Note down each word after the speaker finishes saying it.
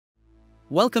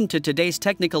Welcome to today's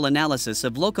technical analysis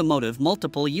of locomotive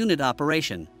multiple unit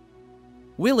operation.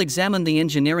 We'll examine the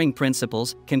engineering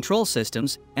principles, control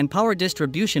systems, and power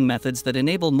distribution methods that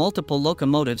enable multiple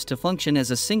locomotives to function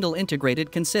as a single integrated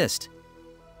consist.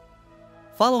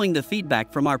 Following the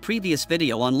feedback from our previous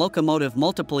video on locomotive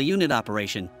multiple unit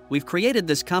operation, we've created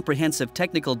this comprehensive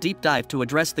technical deep dive to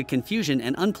address the confusion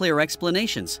and unclear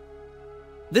explanations.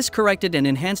 This corrected and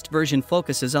enhanced version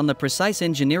focuses on the precise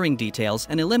engineering details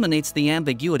and eliminates the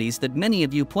ambiguities that many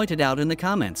of you pointed out in the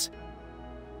comments.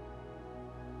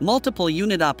 Multiple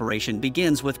unit operation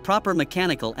begins with proper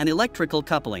mechanical and electrical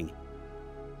coupling.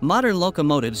 Modern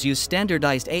locomotives use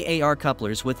standardized AAR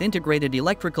couplers with integrated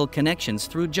electrical connections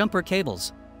through jumper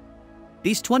cables.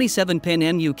 These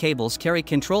 27-pin MU cables carry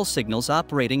control signals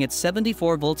operating at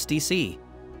 74 volts DC.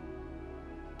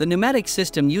 The pneumatic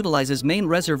system utilizes main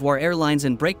reservoir air lines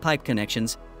and brake pipe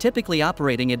connections, typically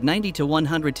operating at 90 to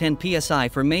 110 psi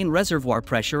for main reservoir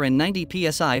pressure and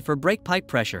 90 psi for brake pipe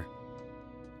pressure.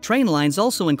 Train lines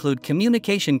also include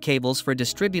communication cables for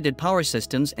distributed power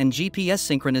systems and GPS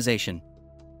synchronization.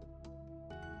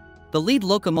 The lead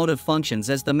locomotive functions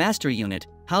as the master unit,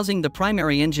 housing the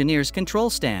primary engineer's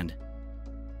control stand.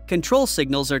 Control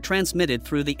signals are transmitted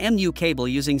through the MU cable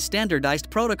using standardized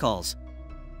protocols.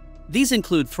 These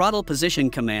include throttle position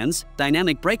commands,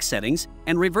 dynamic brake settings,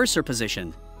 and reverser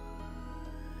position.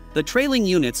 The trailing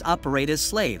units operate as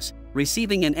slaves,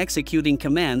 receiving and executing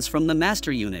commands from the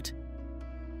master unit.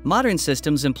 Modern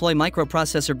systems employ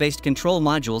microprocessor-based control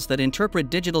modules that interpret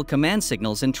digital command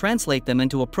signals and translate them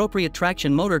into appropriate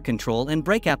traction motor control and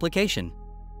brake application.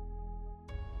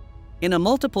 In a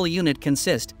multiple unit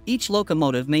consist, each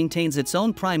locomotive maintains its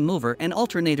own prime mover and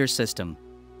alternator system.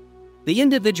 The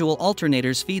individual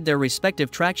alternators feed their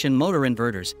respective traction motor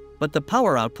inverters, but the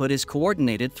power output is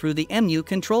coordinated through the MU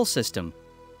control system.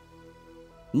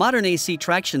 Modern AC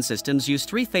traction systems use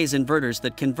three-phase inverters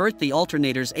that convert the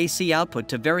alternator's AC output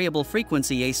to variable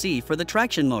frequency AC for the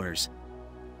traction motors.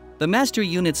 The master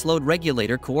unit's load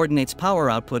regulator coordinates power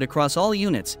output across all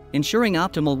units, ensuring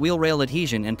optimal wheel rail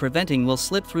adhesion and preventing wheel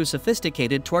slip through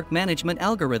sophisticated torque management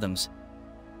algorithms.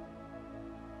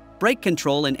 Brake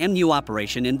control in MU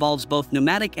operation involves both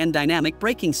pneumatic and dynamic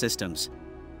braking systems.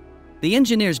 The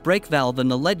engineer's brake valve in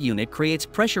the lead unit creates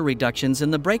pressure reductions in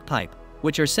the brake pipe,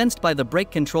 which are sensed by the brake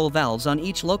control valves on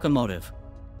each locomotive.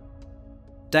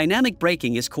 Dynamic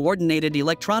braking is coordinated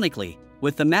electronically,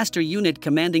 with the master unit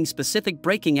commanding specific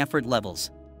braking effort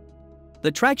levels. The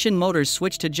traction motors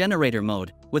switch to generator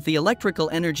mode, with the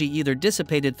electrical energy either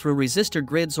dissipated through resistor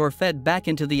grids or fed back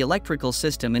into the electrical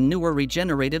system in newer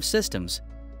regenerative systems.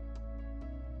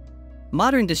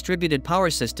 Modern distributed power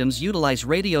systems utilize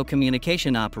radio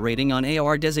communication operating on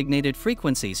AOR-designated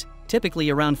frequencies, typically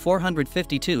around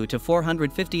 452 to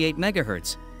 458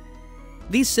 MHz.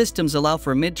 These systems allow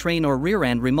for mid-train or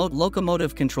rear-end remote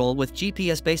locomotive control with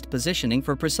GPS-based positioning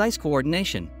for precise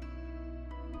coordination.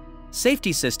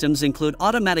 Safety systems include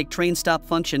automatic train stop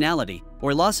functionality,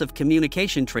 or loss of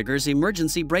communication triggers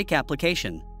emergency brake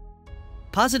application.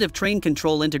 Positive train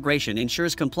control integration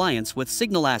ensures compliance with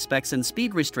signal aspects and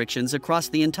speed restrictions across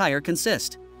the entire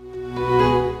consist.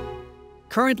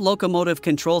 Current locomotive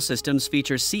control systems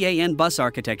feature CAN bus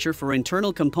architecture for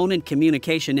internal component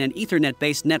communication and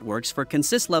Ethernet-based networks for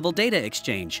consist-level data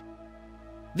exchange.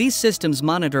 These systems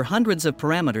monitor hundreds of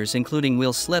parameters including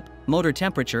wheel slip, motor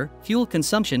temperature, fuel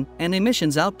consumption, and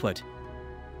emissions output.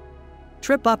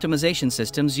 Trip optimization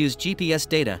systems use GPS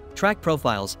data, track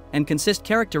profiles, and consist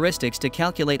characteristics to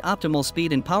calculate optimal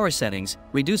speed and power settings,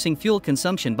 reducing fuel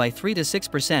consumption by 3 to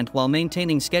 6% while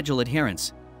maintaining schedule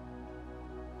adherence.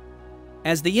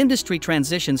 As the industry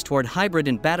transitions toward hybrid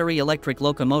and battery electric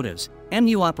locomotives,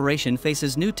 MU operation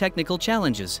faces new technical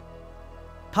challenges.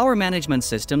 Power management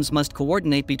systems must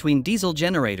coordinate between diesel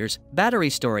generators, battery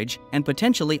storage, and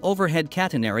potentially overhead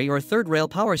catenary or third rail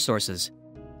power sources.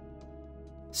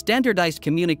 Standardized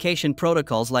communication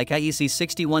protocols like IEC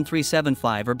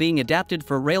 61375 are being adapted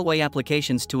for railway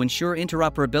applications to ensure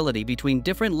interoperability between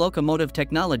different locomotive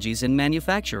technologies and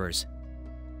manufacturers.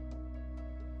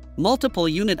 Multiple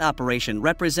unit operation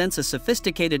represents a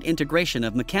sophisticated integration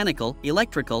of mechanical,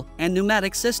 electrical, and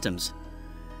pneumatic systems.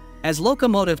 As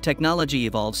locomotive technology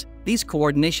evolves, these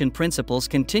coordination principles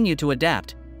continue to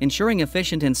adapt, ensuring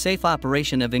efficient and safe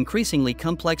operation of increasingly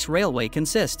complex railway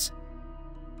consists.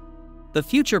 The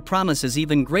future promises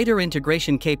even greater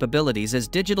integration capabilities as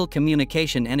digital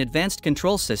communication and advanced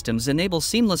control systems enable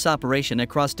seamless operation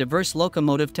across diverse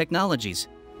locomotive technologies.